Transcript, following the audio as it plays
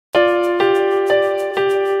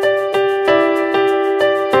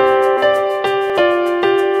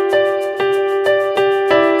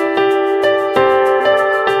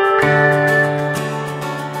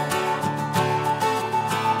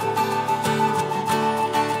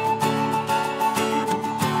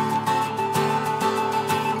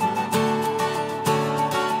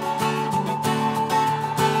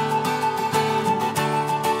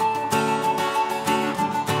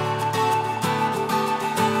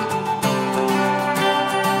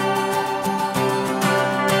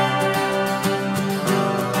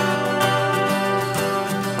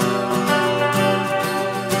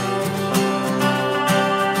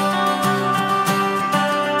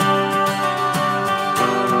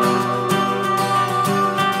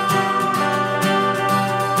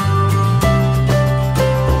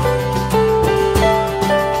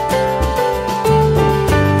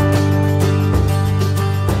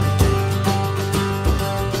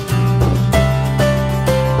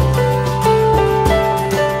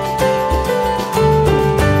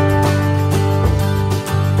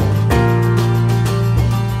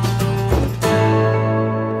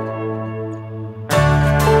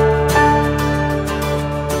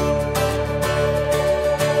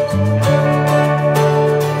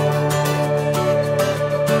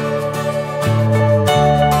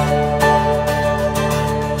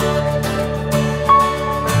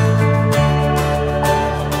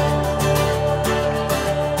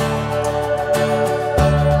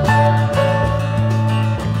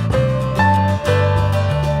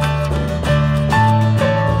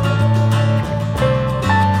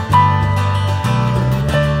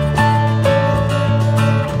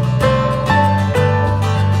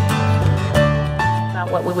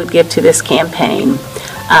would give to this campaign,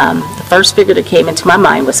 the first figure that came into my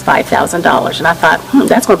mind was $5,000, and I thought,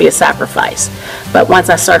 that's going to be a sacrifice. But once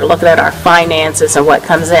I started looking at our finances and what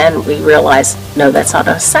comes in, we realized, no, that's not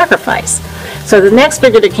a sacrifice. So the next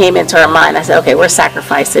figure that came into our mind, I said, okay, we're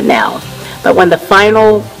sacrificing now. But when the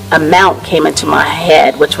final amount came into my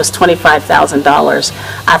head, which was $25,000,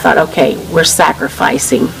 I thought, okay, we're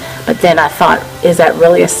sacrificing. But then I thought, is that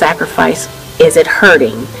really a sacrifice? Is it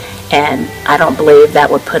hurting? And I don't believe that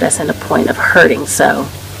would put us in a point of hurting, so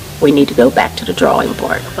we need to go back to the drawing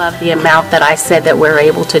board. Above the amount that I said that we're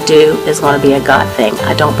able to do is going to be a God thing.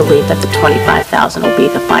 I don't believe that the $25,000 will be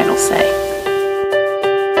the final say.